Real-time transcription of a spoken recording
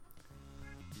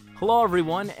Hello,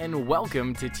 everyone, and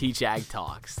welcome to Teach Ag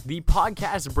Talks, the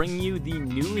podcast bringing you the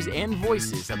news and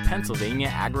voices of Pennsylvania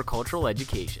agricultural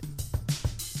education.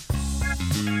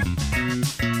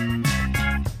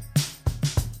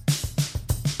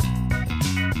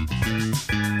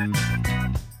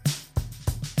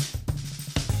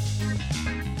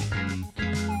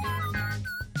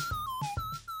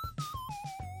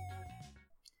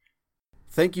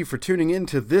 Thank you for tuning in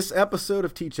to this episode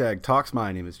of Teach Ag Talks.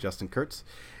 My name is Justin Kurtz,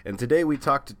 and today we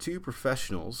talk to two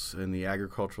professionals in the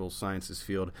agricultural sciences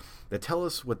field that tell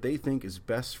us what they think is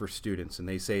best for students, and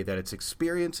they say that it's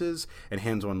experiences and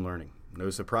hands-on learning. No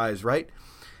surprise, right?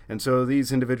 And so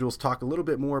these individuals talk a little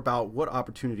bit more about what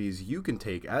opportunities you can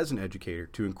take as an educator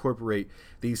to incorporate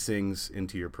these things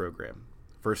into your program.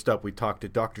 First up, we talked to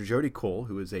Dr. Jody Cole,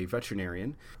 who is a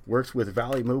veterinarian, works with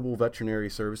Valley Mobile Veterinary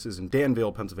Services in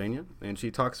Danville, Pennsylvania, and she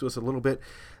talks to us a little bit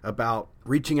about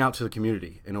reaching out to the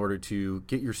community in order to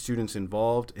get your students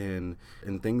involved in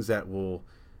things that will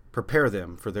prepare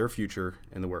them for their future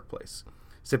in the workplace.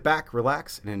 Sit back,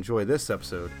 relax, and enjoy this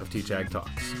episode of Teach Ag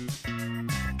Talks.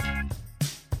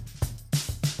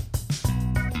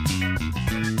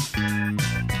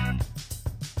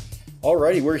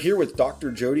 Alrighty, we're here with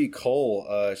Dr. Jody Cole,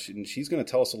 and she's going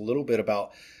to tell us a little bit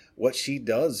about what she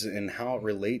does and how it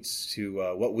relates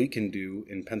to what we can do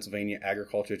in Pennsylvania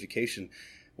agriculture education.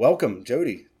 Welcome,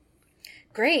 Jody.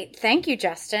 Great. Thank you,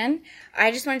 Justin.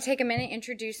 I just want to take a minute to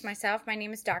introduce myself. My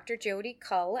name is Dr. Jody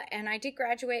Cole, and I did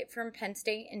graduate from Penn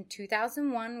State in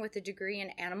 2001 with a degree in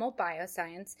animal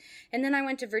bioscience. And then I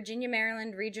went to Virginia,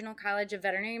 Maryland Regional College of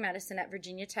Veterinary Medicine at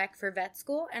Virginia Tech for vet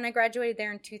school, and I graduated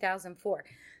there in 2004.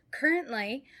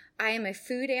 Currently, I am a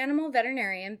food animal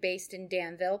veterinarian based in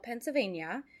Danville,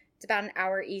 Pennsylvania. It's about an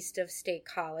hour east of State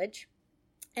College.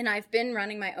 And I've been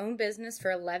running my own business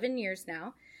for 11 years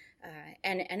now.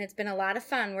 And it's been a lot of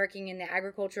fun working in the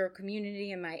agricultural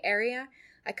community in my area.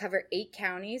 I cover 8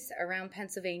 counties around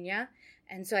Pennsylvania.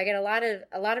 And so I get a lot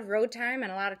of road time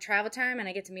and a lot of travel time, and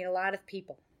I get to meet a lot of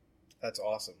people. That's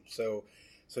awesome. So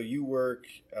you work,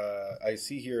 I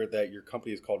see here that your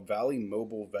company is called Valley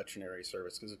Mobile Veterinary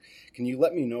Service. Can you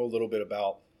let me know a little bit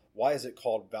about why is it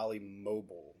called Valley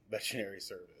Mobile Veterinary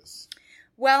Service?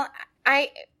 Well,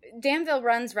 Danville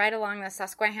runs right along the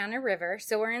Susquehanna River,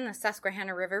 so we're in the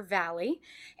Susquehanna River Valley,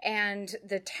 and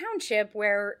the township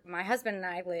where my husband and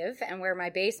I live and where my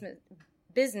business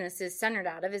is centered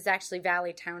out of is actually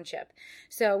Valley Township.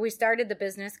 So we started the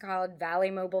business called Valley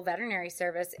Mobile Veterinary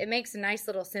Service. It makes a nice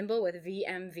little symbol with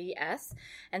VMVS,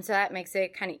 and so that makes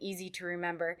it kind of easy to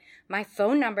remember. My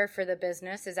phone number for the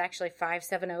business is actually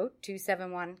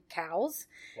 570-271-COWS.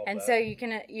 And that. So you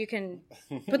can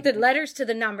put the letters to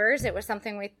the numbers. It was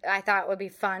something I thought would be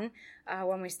fun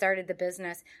when we started the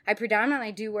business. I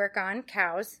predominantly do work on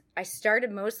cows. I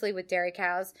started mostly with dairy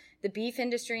cows. The beef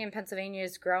industry in Pennsylvania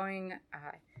is growing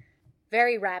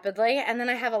very rapidly. And then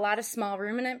I have a lot of small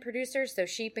ruminant producers, so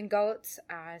sheep and goats,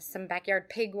 some backyard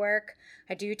pig work.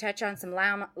 I do touch on some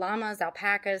llamas,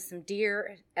 alpacas, some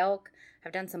deer, elk.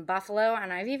 I've done some buffalo,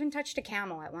 and I've even touched a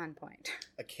camel at one point.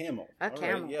 A camel? A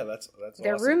camel. Right. Yeah, that's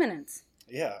They're awesome. ruminants.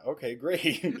 Yeah, okay,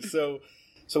 great. So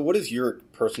what is your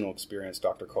personal experience,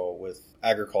 Dr. Cole, with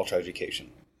agriculture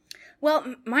education?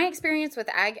 Well, my experience with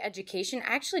ag education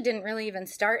actually didn't really even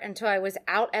start until I was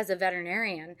out as a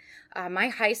veterinarian. My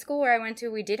high school where I went to,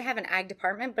 we did have an ag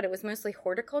department, but it was mostly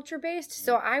horticulture based,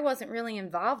 so I wasn't really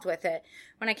involved with it.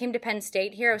 When I came to Penn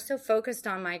State here, I was so focused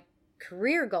on my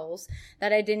career goals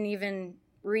that I didn't even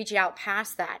reach out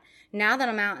past that. Now that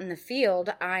I'm out in the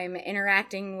field, I'm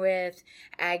interacting with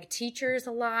ag teachers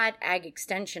a lot, ag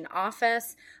extension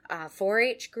office,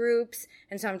 4-H groups,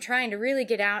 and so I'm trying to really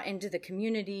get out into the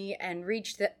community and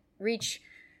reach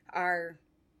our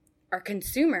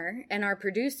consumer and our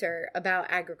producer about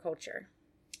agriculture.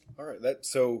 All right,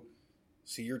 so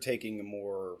you're taking a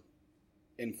more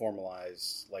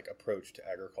informalized approach to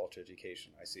agriculture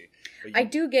education. I see. I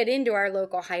do get into our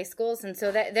local high schools, and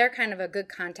so that they're kind of a good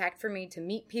contact for me to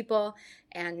meet people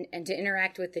and to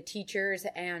interact with the teachers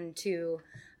and to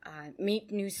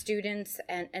meet new students.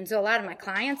 And so a lot of my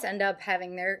clients end up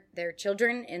having their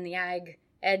children in the ag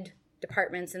ed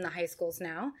departments in the high schools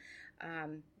now.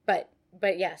 But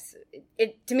yes,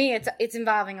 to me it's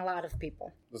involving a lot of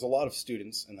people. There's a lot of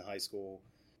students in the high school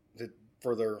that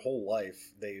for their whole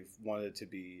life, they've wanted to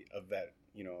be a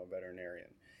veterinarian.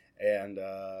 And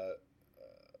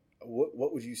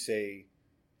what would you say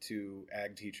to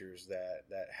ag teachers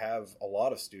that have a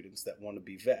lot of students that want to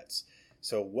be vets?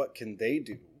 So what can they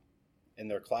do in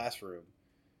their classroom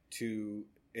to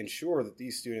ensure that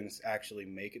these students actually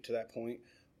make it to that point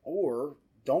or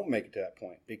don't make it to that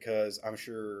point? Because I'm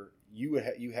sure you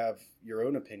have your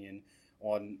own opinion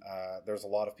on, there's a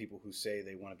lot of people who say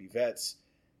they want to be vets,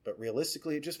 but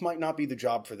realistically, it just might not be the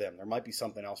job for them. There might be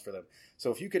something else for them.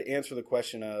 So if you could answer the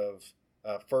question of,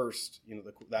 first,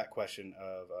 that question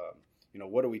of,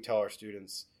 what do we tell our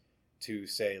students to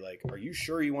say, like, are you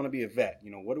sure you want to be a vet?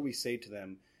 What do we say to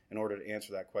them in order to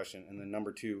answer that question? And then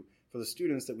number two, for the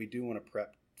students that we do want to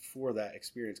prep for that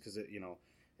experience, because,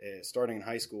 starting in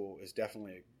high school is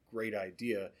definitely a great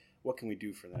idea. What can we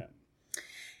do for them?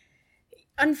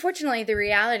 Unfortunately, the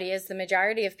reality is the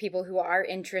majority of people who are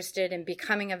interested in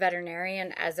becoming a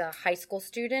veterinarian as a high school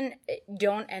student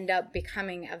don't end up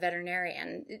becoming a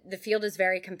veterinarian. The field is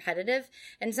very competitive,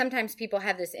 and sometimes people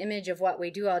have this image of what we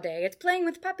do all day. It's playing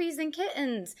with puppies and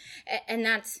kittens, and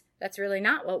that's really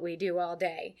not what we do all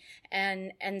day.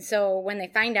 And so when they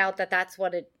find out that that's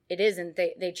what it isn't,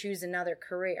 they choose another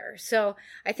career. So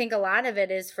I think a lot of it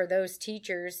is for those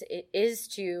teachers, it is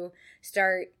to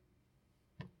start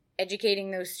educating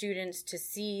those students to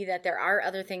see that there are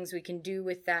other things we can do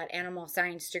with that animal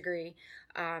science degree,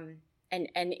 and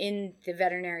in the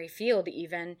veterinary field,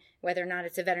 even whether or not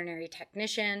it's a veterinary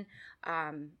technician,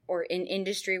 or in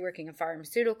industry working a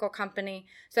pharmaceutical company.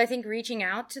 So I think reaching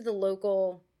out to the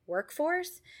local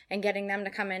workforce and getting them to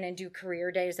come in and do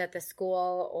career days at the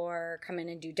school, or come in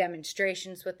and do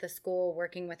demonstrations with the school,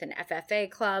 working with an FFA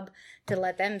club to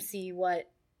let them see what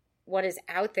is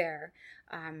out there,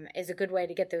 is a good way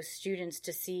to get those students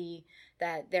to see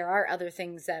that there are other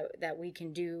things that we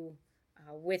can do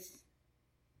with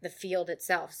the field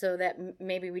itself, so that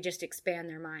maybe we just expand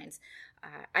their minds.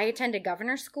 I attended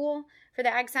governor school for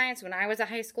the ag science when I was a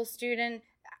high school student.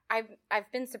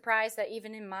 I've been surprised that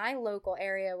even in my local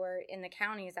area, where in the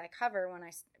counties I cover,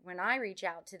 when I reach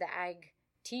out to the ag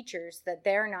teachers, that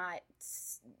they're not,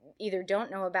 either don't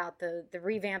know about the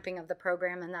revamping of the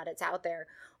program and that it's out there,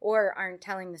 or aren't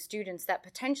telling the students that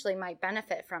potentially might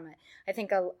benefit from it. I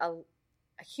think a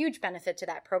huge benefit to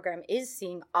that program is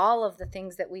seeing all of the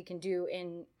things that we can do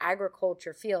in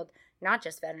agriculture field, not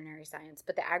just veterinary science,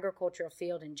 but the agricultural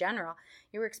field in general.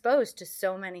 You're exposed to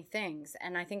so many things,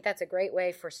 and I think that's a great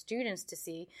way for students to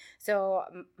see. So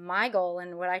my goal,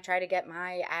 and what I try to get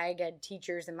my ag ed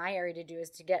teachers in my area to do,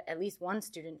 is to get at least one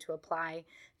student to apply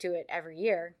to it every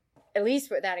year, at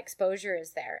least where that exposure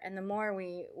is there. And the more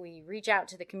we reach out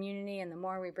to the community, and the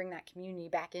more we bring that community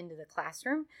back into the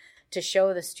classroom to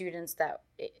show the students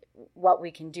what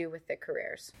we can do with the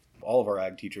careers. All of our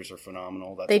ag teachers are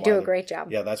phenomenal. They do a great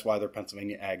job. Yeah, that's why they're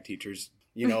Pennsylvania ag teachers,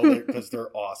 because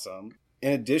they're awesome.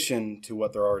 In addition to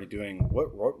what they're already doing,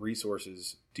 what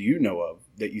resources do you know of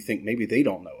that you think maybe they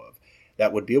don't know of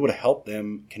that would be able to help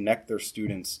them connect their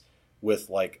students with,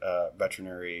 like, a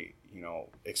veterinary,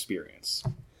 experience?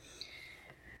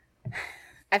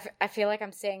 I feel like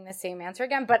I'm saying the same answer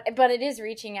again, but it is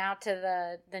reaching out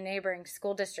to the neighboring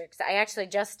school districts. I actually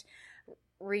just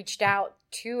reached out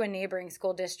to a neighboring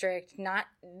school district not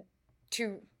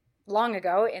too long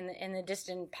ago in the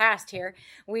distant past here.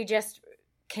 We just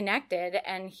connected,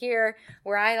 and here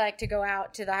where I like to go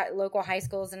out to the local high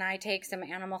schools and I take some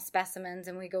animal specimens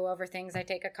and we go over things. I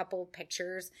take a couple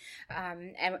pictures,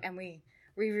 and we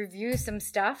review some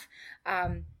stuff.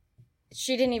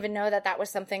 She didn't even know that was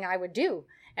something I would do.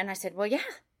 And I said, well, yeah,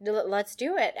 let's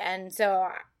do it. And so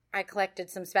I collected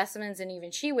some specimens, and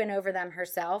even she went over them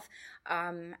herself.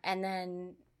 And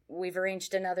then we've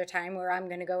arranged another time where I'm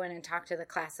going to go in and talk to the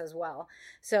class as well.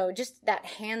 So just that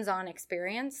hands-on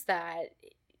experience, that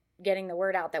getting the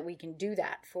word out that we can do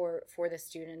that for the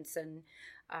students. And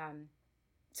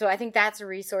so I think that's a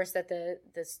resource that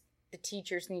the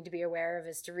teachers need to be aware of,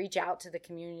 is to reach out to the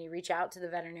community, reach out to the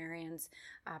veterinarians,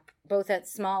 both at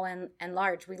small and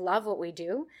large. We love what we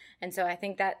do. And so I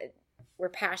think that we're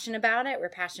passionate about it. We're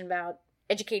passionate about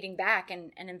educating back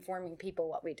and informing people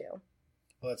what we do.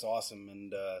 Well, that's awesome.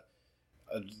 And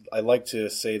I like to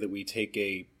say that we take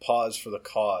a pause for the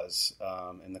cause,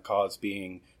 and the cause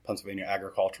being Pennsylvania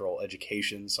agricultural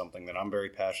education, something that I'm very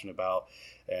passionate about.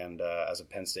 And as a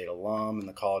Penn State alum in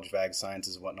the College of Ag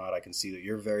Sciences and whatnot, I can see that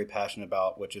you're very passionate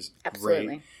about, which is Absolutely.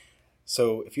 Great.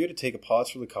 So if you had to take a pause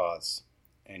for the cause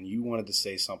and you wanted to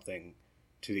say something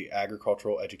to the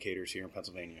agricultural educators here in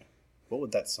Pennsylvania, what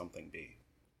would that something be?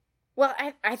 Well,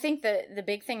 I think the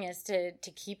big thing is to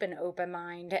keep an open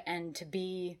mind and to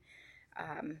be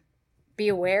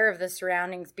aware of the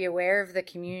surroundings, be aware of the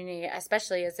community,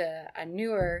 especially as a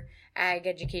newer ag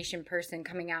education person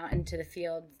coming out into the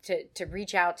field, to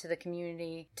reach out to the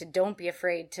community, to don't be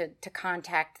afraid to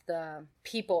contact the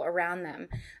people around them.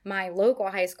 My local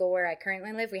high school where I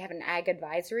currently live, we have an ag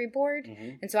advisory board.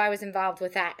 Mm-hmm. And so I was involved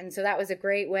with that. And so that was a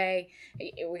great way.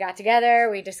 We got together,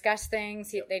 we discussed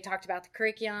things. They talked about the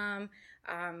curriculum.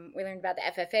 We learned about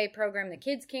the FFA program. The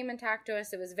kids came and talked to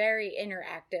us. It was very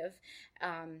interactive.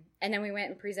 And then we went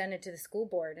and presented to the school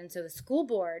board. And so the school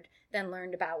board then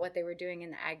learned about what they were doing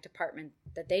in the ag department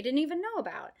that they didn't even know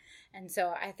about. And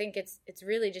so I think it's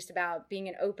really just about being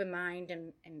an open mind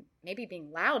and maybe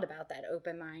being loud about that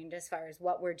open mind as far as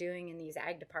what we're doing in these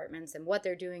ag departments and what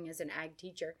they're doing as an ag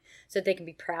teacher so that they can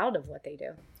be proud of what they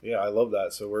do. Yeah, I love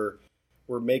that. So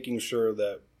we're making sure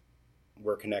that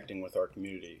we're connecting with our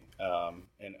community,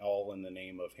 and all in the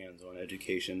name of hands-on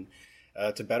education,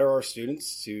 to better our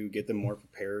students, to get them more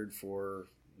prepared for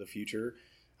the future.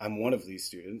 I'm one of these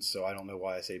students, so I don't know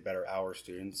why I say better our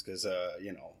students, because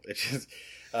it's just.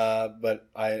 But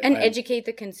educate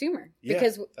the consumer,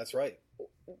 because that's right.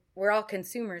 We're all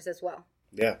consumers as well.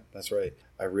 Yeah, that's right.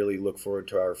 I really look forward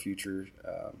to our future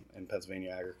in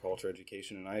Pennsylvania agriculture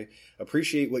education, and I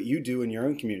appreciate what you do in your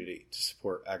own community to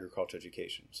support agriculture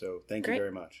education. So thank you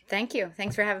very much. Thank you.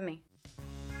 Thanks for having me.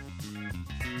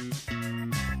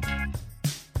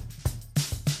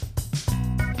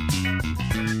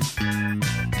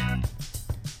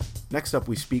 Next up,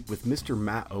 we speak with Mr.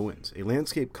 Matt Owens, a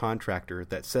landscape contractor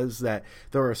that says that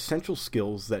there are essential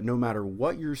skills that no matter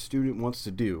what your student wants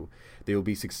to do, they will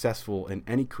be successful in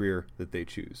any career that they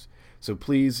choose. So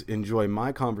please enjoy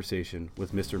my conversation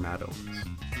with Mr. Matt Owens.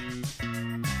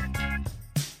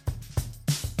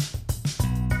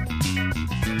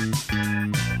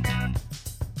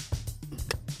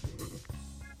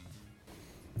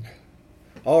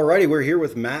 Alrighty, we're here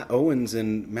with Matt Owens,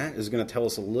 and Matt is going to tell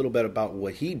us a little bit about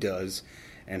what he does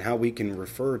and how we can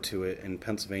refer to it in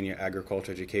Pennsylvania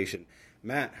agriculture education.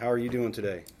 Matt, how are you doing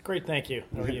today? Great, thank you.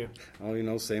 How are you?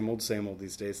 Oh, same old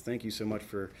these days. Thank you so much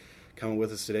for coming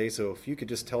with us today. So if you could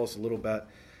just tell us a little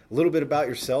bit about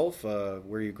yourself,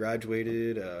 where you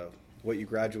graduated, what you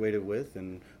graduated with,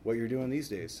 and what you're doing these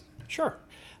days. Sure.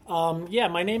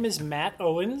 My name is Matt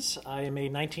Owens. I am a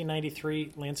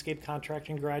 1993 landscape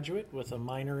contracting graduate with a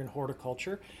minor in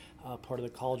horticulture, part of the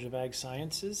College of Ag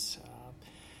Sciences.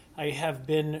 I have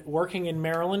been working in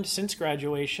Maryland since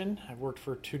graduation. I've worked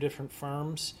for 2 different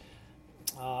firms.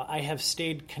 I have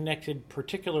stayed connected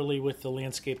particularly with the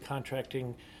landscape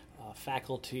contracting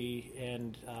faculty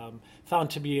and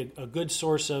found to be a good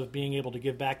source of being able to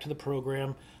give back to the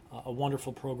program, a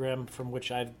wonderful program from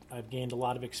which I've gained a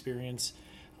lot of experience.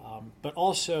 But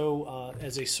also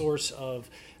as a source of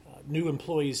new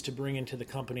employees to bring into the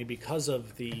company because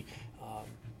of the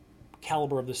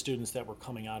caliber of the students that were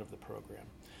coming out of the program.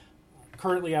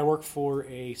 Currently, I work for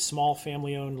a small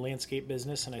family-owned landscape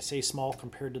business, and I say small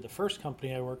compared to the first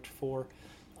company I worked for.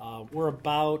 We're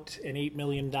about an $8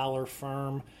 million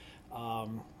firm.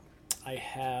 I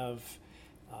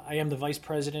am the vice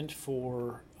president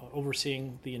for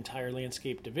overseeing the entire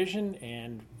landscape division,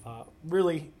 and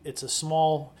really it's a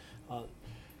small,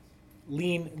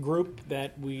 lean group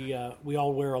that we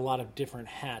all wear a lot of different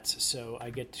hats, so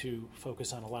I get to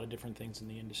focus on a lot of different things in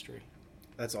the industry.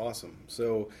 That's awesome.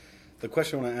 So the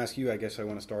question I want to ask you, I guess I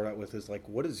want to start out with, is like,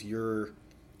 what has your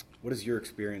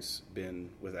experience been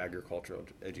with agricultural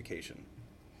education?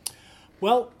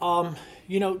 Well,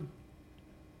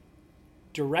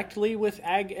 directly with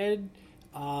ag ed,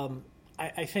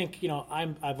 I think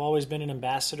I've always been an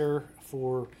ambassador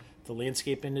for the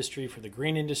landscape industry, for the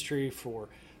green industry, for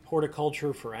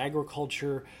horticulture, for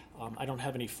agriculture. I don't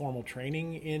have any formal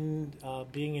training in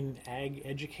being an ag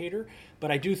educator, but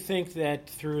I do think that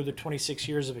through the 26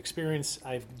 years of experience,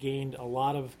 I've gained a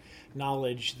lot of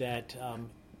knowledge that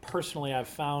personally I've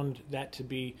found that to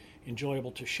be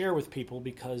enjoyable to share with people,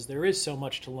 because there is so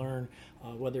much to learn,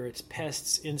 whether it's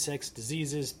pests, insects,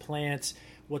 diseases, plants,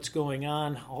 what's going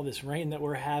on, all this rain that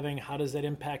we're having, how does that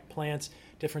impact plants,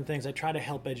 different things. I try to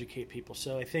help educate people.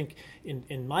 So I think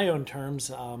in my own terms,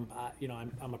 I'm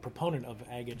a proponent of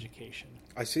ag education.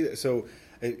 I see that. So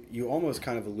you almost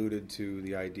kind of alluded to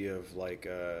the idea of like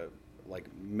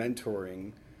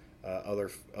mentoring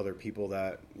other people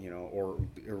that, or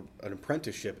an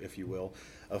apprenticeship, if you will,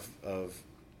 of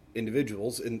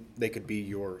individuals, and they could be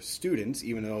your students,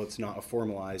 even though it's not a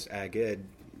formalized ag ed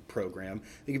program.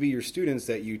 They could be your students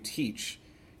that you teach,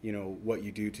 what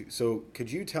you do to. So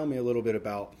could you tell me a little bit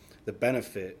about the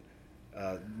benefit,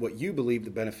 what you believe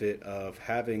the benefit of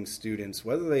having students,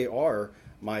 whether they are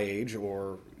my age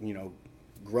or,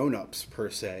 grown-ups per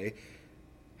se,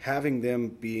 having them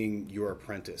being your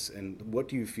apprentice, and what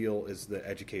do you feel is the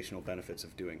educational benefits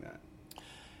of doing that?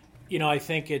 I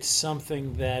think it's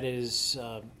something that is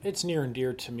it's near and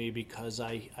dear to me, because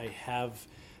I have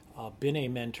been a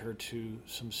mentor to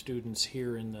some students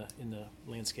here in the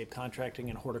landscape contracting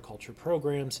and horticulture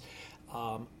programs.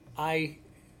 I'm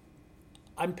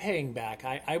paying back.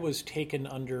 I was taken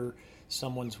under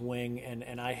someone's wing,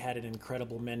 and I had an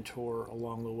incredible mentor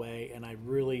along the way, and I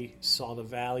really saw the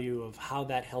value of how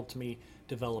that helped me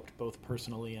develop both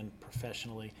personally and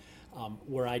professionally,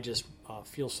 where I just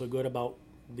feel so good about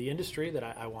the industry that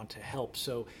I want to help.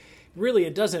 So really,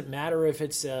 it doesn't matter if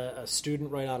it's a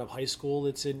student right out of high school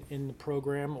that's in the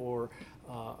program, or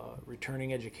a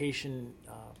returning education,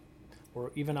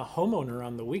 or even a homeowner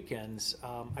on the weekends.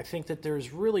 I think that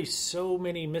there's really so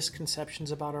many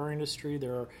misconceptions about our industry.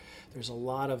 There's a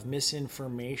lot of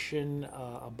misinformation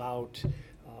about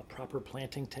proper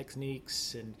planting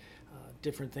techniques and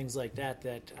different things like that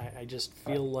I just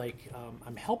feel like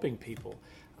I'm helping people.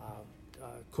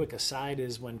 Quick aside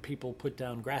is when people put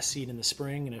down grass seed in the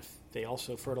spring, and if they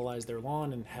also fertilize their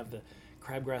lawn and have the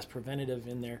crabgrass preventative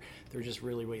in there, they're just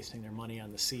really wasting their money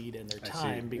on the seed and their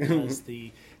time because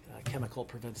the chemical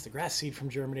prevents the grass seed from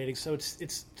germinating. So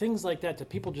it's things like that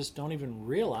people just don't even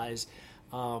realize.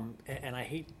 And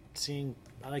I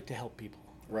like to help people.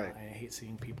 Right. I hate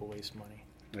seeing people waste money.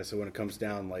 Yeah, so when it comes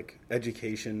down, like,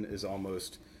 education is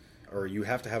almost, or you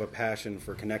have to have a passion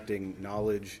for connecting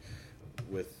knowledge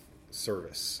with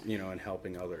service, and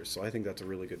helping others. So I think that's a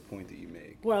really good point that you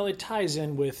make. Well, it ties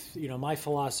in with, my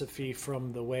philosophy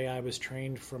from the way I was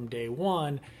trained from day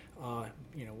one,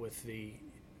 with the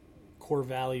core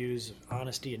values of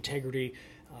honesty, integrity,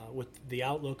 with the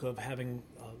outlook of having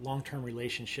long-term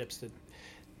relationships.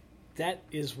 That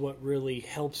is what really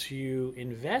helps you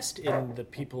invest in the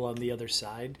people on the other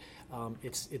side.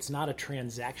 It's not a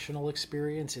transactional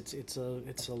experience. It's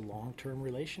a long-term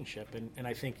relationship, and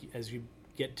I think as you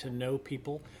get to know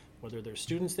people, whether they're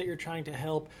students that you're trying to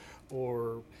help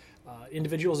or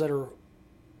individuals that are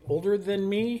older than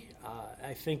me,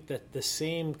 I think that the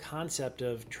same concept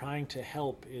of trying to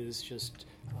help is just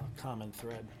a common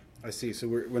thread. I see. So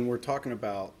when we're talking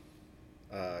about,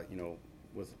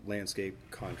 with landscape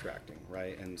contracting,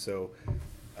 right? And so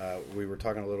we were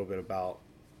talking a little bit about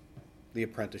the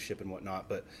apprenticeship and whatnot,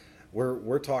 but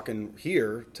we're talking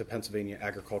here to Pennsylvania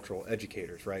agricultural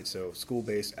educators, right? So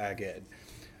school-based ag ed.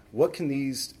 What can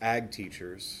these ag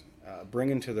teachers bring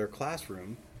into their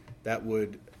classroom that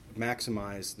would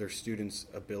maximize their students'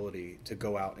 ability to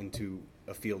go out into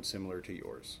a field similar to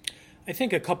yours? I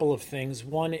think a couple of things.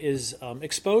 One is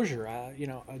exposure.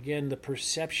 Again, the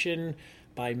perception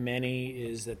by many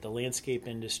is that the landscape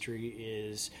industry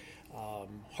is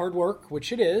hard work,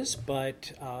 which it is,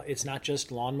 but it's not just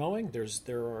lawn mowing.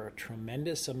 There are a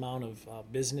tremendous amount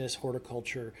of business,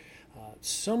 horticulture,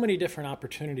 so many different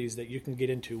opportunities that you can get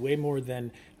into, way more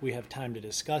than we have time to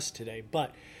discuss today.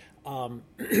 But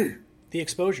the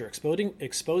exposure,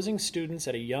 exposing students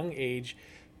at a young age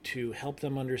to help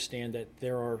them understand that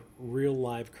there are real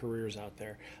live careers out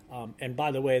there. And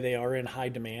by the way, they are in high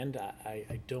demand.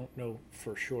 I don't know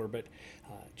for sure, but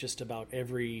just about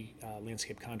every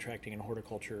landscape contracting and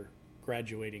horticulture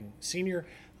graduating senior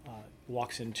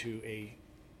walks into a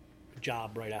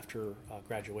job right after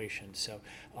graduation. So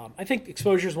I think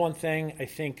exposure is one thing. I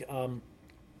think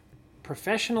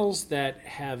professionals that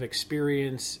have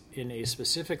experience in a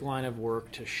specific line of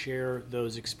work to share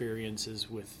those experiences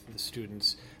with the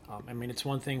students. It's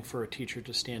one thing for a teacher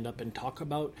to stand up and talk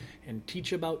about and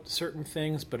teach about certain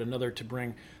things, but another to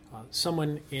bring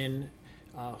someone in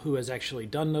who has actually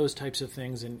done those types of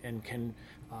things and can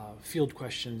field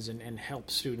questions and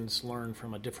help students learn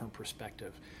from a different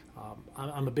perspective.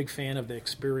 I'm a big fan of the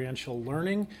experiential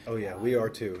learning. Oh yeah, we are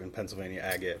too in Pennsylvania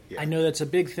Ag Ed. Yeah. I know that's a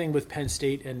big thing with Penn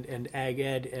State and Ag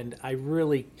Ed, and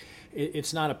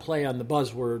it's not a play on the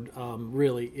buzzword,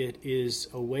 really. It is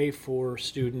a way for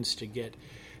students to get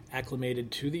acclimated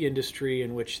to the industry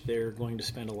in which they're going to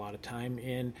spend a lot of time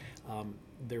in.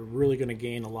 They're really going to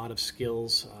gain a lot of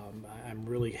skills. I'm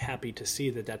really happy to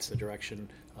see that that's the direction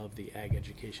of the ag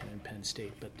education in Penn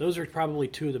State. But those are probably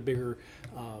two of the bigger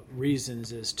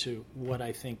reasons as to what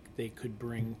I think they could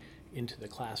bring into the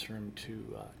classroom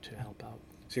to help out.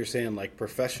 So you're saying like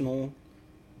professional,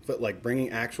 but like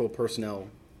bringing actual personnel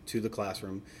to the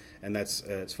classroom. And that's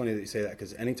it's funny that you say that,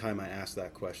 because anytime I ask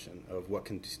that question of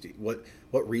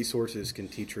what resources can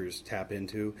teachers tap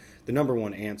into, the number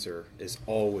one answer is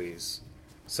always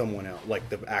someone else, like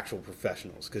the actual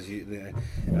professionals, because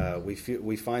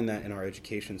we find that in our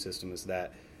education system is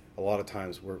that a lot of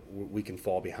times we can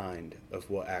fall behind of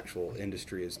what actual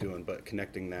industry is doing, but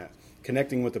connecting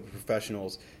with the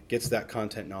professionals gets that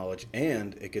content knowledge,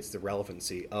 and it gets the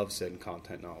relevancy of said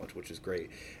content knowledge, which is great.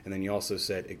 And then you also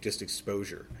said just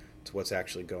exposure to what's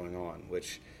actually going on,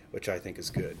 which I think is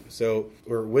good. So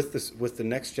we're with the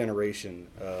next generation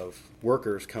of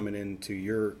workers coming into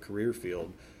your career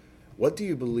field. What do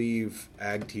you believe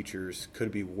ag teachers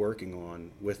could be working on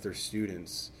with their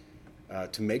students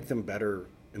to make them better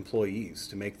employees,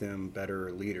 to make them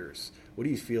better leaders? What do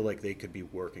you feel like they could be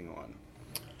working on?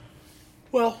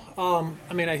 Well,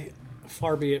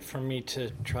 far be it from me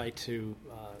to try to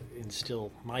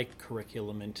instill my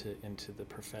curriculum into the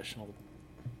professional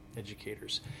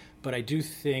educators, but I do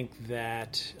think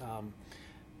that,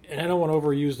 and I don't want to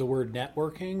overuse the word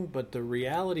networking, but the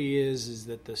reality is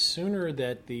that the sooner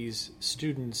that these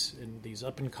students and these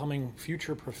up and coming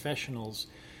future professionals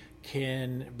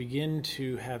can begin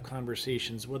to have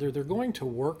conversations, whether they're going to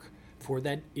work for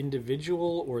that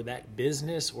individual or that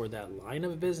business or that line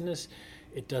of business,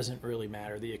 it doesn't really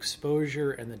matter. The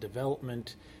exposure and the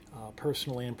development,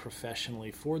 personally and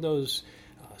professionally, for those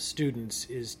students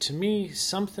is, to me,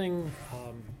 something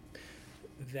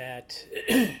that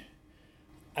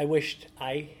I wished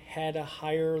I had a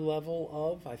higher level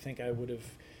of. I think I would have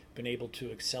been able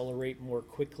to accelerate more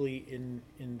quickly in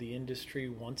the industry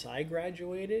once I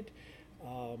graduated.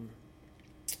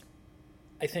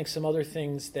 I think some other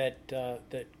things that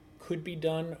could be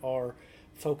done are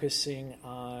focusing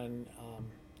on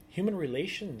human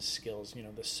relations skills,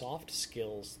 the soft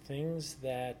skills, things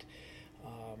that,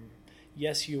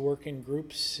 yes, you work in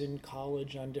groups in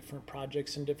college on different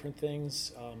projects and different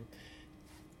things,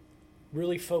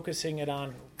 really focusing it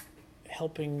on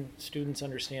helping students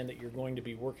understand that you're going to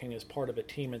be working as part of a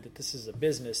team and that this is a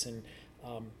business, and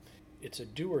it's a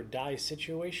do or die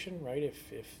situation, right?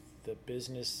 If the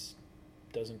business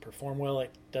doesn't perform well,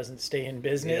 it doesn't stay in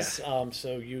business. Yeah.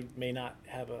 So you may not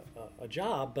have a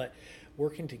job, but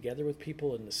working together with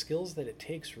people and the skills that it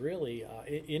takes, really,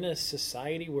 in a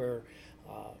society where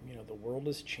the world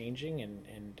is changing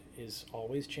and is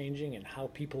always changing, and how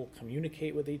people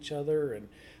communicate with each other. And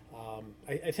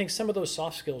I think some of those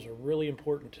soft skills are really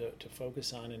important to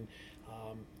focus on, and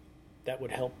that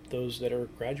would help those that are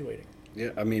graduating.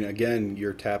 Yeah, again,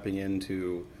 you're tapping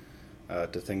into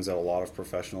to things that a lot of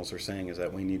professionals are saying, is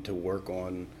that we need to work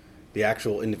on the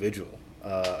actual individual,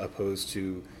 opposed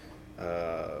to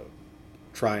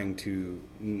trying to,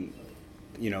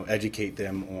 educate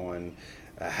them on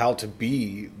how to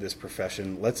be this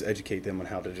profession. Let's educate them on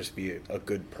how to just be a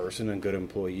good person and good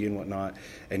employee and whatnot.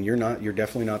 And you're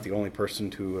definitely not the only person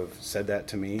to have said that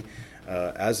to me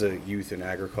as a youth in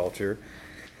agriculture.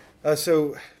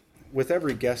 So with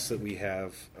every guest that we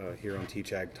have here on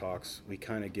Teach Ag Talks, we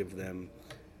kind of give them,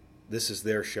 this is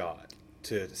their shot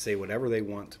to say whatever they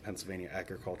want to Pennsylvania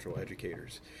agricultural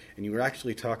educators. And you were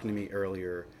actually talking to me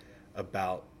earlier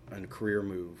about a career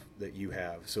move that you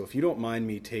have. So if you don't mind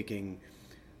me taking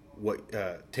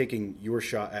your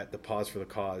shot at the Pause for the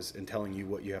Cause and telling you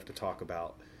what you have to talk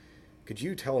about, could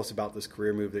you tell us about this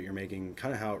career move that you're making,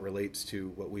 kind of how it relates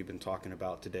to what we've been talking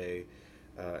about today,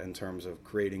 in terms of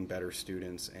creating better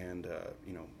students and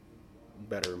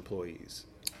better employees?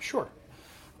 Sure.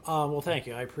 Well, thank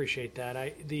you. I appreciate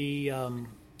that.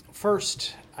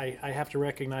 First, I have to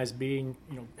recognize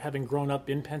having grown up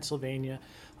in Pennsylvania,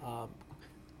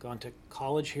 gone to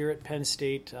college here at Penn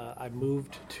State. I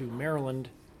moved to Maryland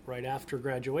right after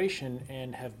graduation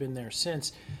and have been there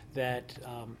since, that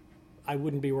I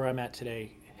wouldn't be where I'm at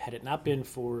today had it not been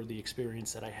for the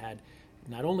experience that I had,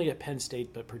 not only at Penn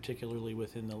State, but particularly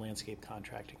within the landscape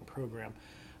contracting program.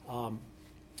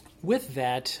 With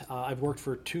that, I've worked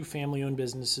for 2 family-owned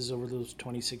businesses over those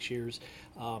 26 years,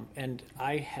 and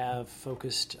I have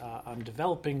focused on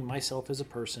developing myself as a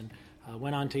person.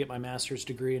 Went on to get my master's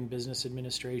degree in business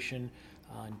administration,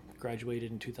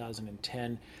 graduated in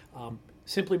 2010,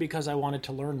 simply because I wanted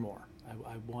to learn more.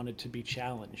 I wanted to be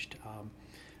challenged.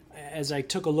 As I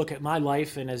took a look at my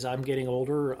life and as I'm getting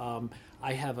older,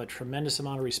 I have a tremendous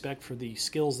amount of respect for the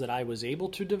skills that I was able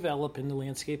to develop in the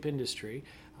landscape industry.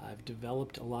 I've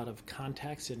developed a lot of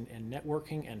contacts and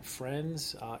networking and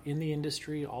friends in the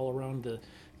industry all around the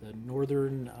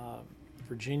northern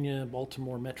Virginia,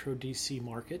 Baltimore, Metro DC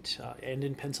market, and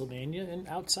in Pennsylvania and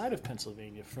outside of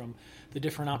Pennsylvania, from the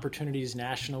different opportunities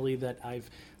nationally that I've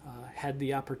had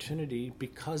the opportunity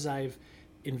because I've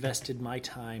invested my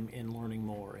time in learning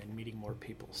more and meeting more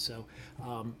people. So,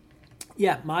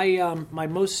 my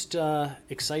most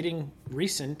exciting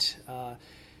recent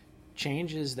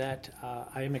change is that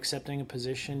I am accepting a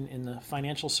position in the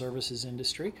financial services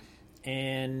industry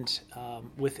and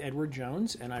with Edward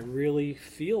Jones, and I really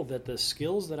feel that the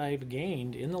skills that I've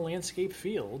gained in the landscape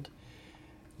field,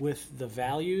 with the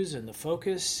values and the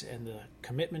focus and the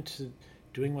commitment to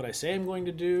doing what I say I'm going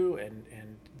to do, and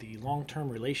the long-term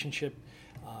relationship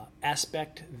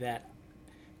aspect that,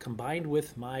 combined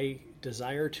with my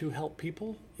desire to help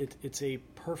people, it's a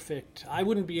perfect. I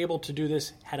wouldn't be able to do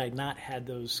this had I not had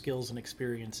those skills and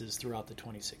experiences throughout the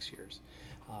 26 years.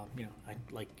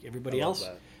 Like everybody else,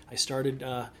 I started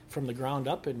from the ground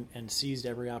up and seized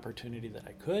every opportunity that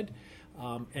I could.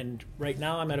 And right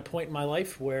now I'm at a point in my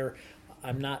life where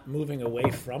I'm not moving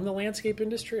away from the landscape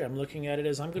industry. I'm looking at it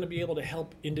as I'm going to be able to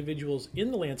help individuals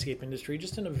in the landscape industry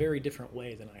just in a very different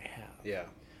way than I have. Yeah.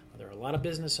 There are a lot of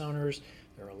business owners,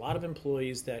 there are a lot of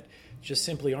employees that just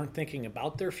simply aren't thinking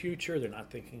about their future. They're not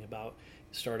thinking about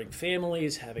starting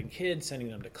families, having kids, sending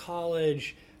them to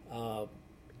college,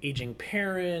 aging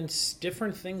parents,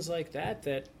 different things like that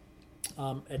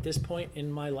at this point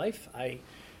in my life, I'm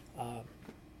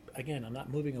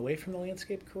not moving away from the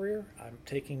landscape career. I'm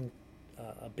taking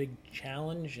a big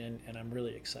challenge, and I'm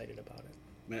really excited about it.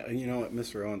 Man, you know what,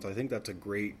 Mr. Owens, I think that's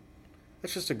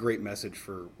just a great message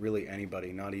for really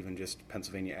anybody, not even just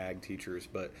Pennsylvania ag teachers,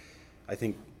 but I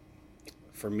think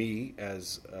for me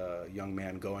as a young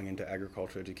man going into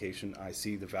agriculture education, I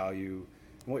see the value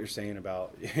in what you're saying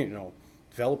about,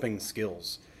 developing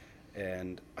skills.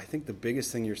 And I think the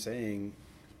biggest thing you're saying,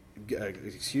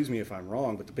 excuse me if I'm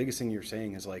wrong, but the biggest thing you're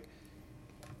saying is like,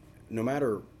 no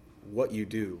matter what you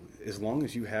do, as long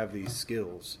as you have these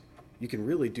skills, you can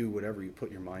really do whatever you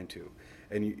put your mind to.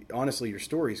 And honestly, your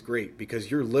story is great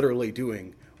because you're literally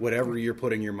doing whatever you're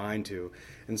putting your mind to.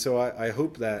 And so I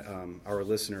hope that our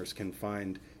listeners can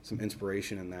find some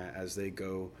inspiration in that as they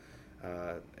go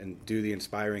and do the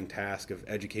inspiring task of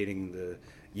educating the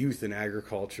youth in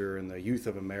agriculture and the youth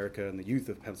of America and the youth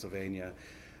of Pennsylvania.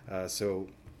 So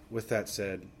with that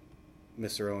said,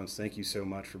 Mr. Owens, thank you so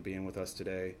much for being with us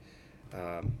today.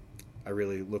 I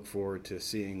really look forward to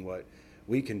seeing what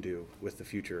we can do with the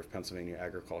future of Pennsylvania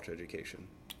agriculture education.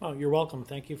 Oh, you're welcome.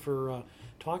 Thank you for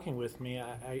talking with me.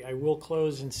 I will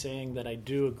close in saying that I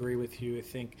do agree with you. I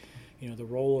think, the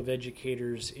role of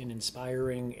educators in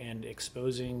inspiring and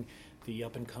exposing the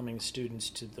up-and-coming students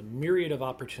to the myriad of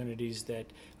opportunities that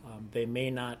they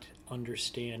may not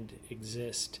understand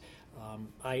exist.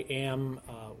 I am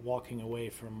walking away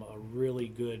from a really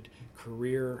good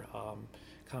career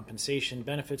compensation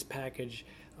benefits package,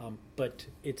 but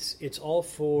it's all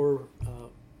for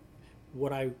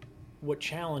what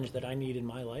challenge that I need in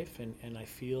my life, and I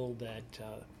feel that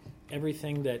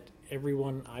everything that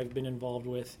everyone I've been involved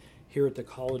with here at the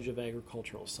College of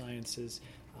Agricultural Sciences,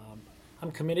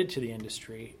 I'm committed to the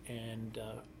industry, and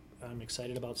I'm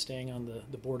excited about staying on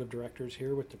the board of directors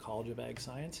here with the College of Ag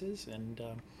Sciences, and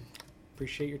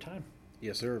appreciate your time.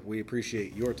 Yes, sir. We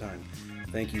appreciate your time.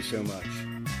 Thank you so much.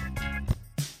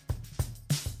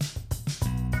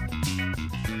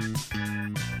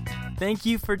 Thank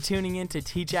you for tuning in to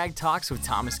Teach Ag Talks with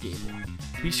Thomas Gable.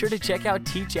 Be sure to check out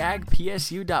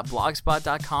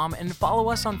teachagpsu.blogspot.com and follow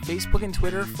us on Facebook and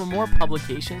Twitter for more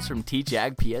publications from Teach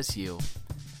Ag PSU.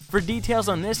 For details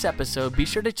on this episode, be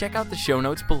sure to check out the show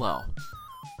notes below.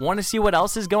 Want to see what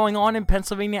else is going on in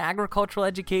Pennsylvania agricultural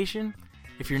education?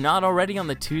 If you're not already on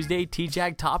the Tuesday Teach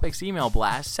Ag Topics email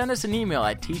blast, send us an email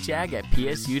at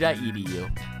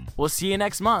teachag@psu.edu. We'll see you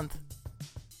next month.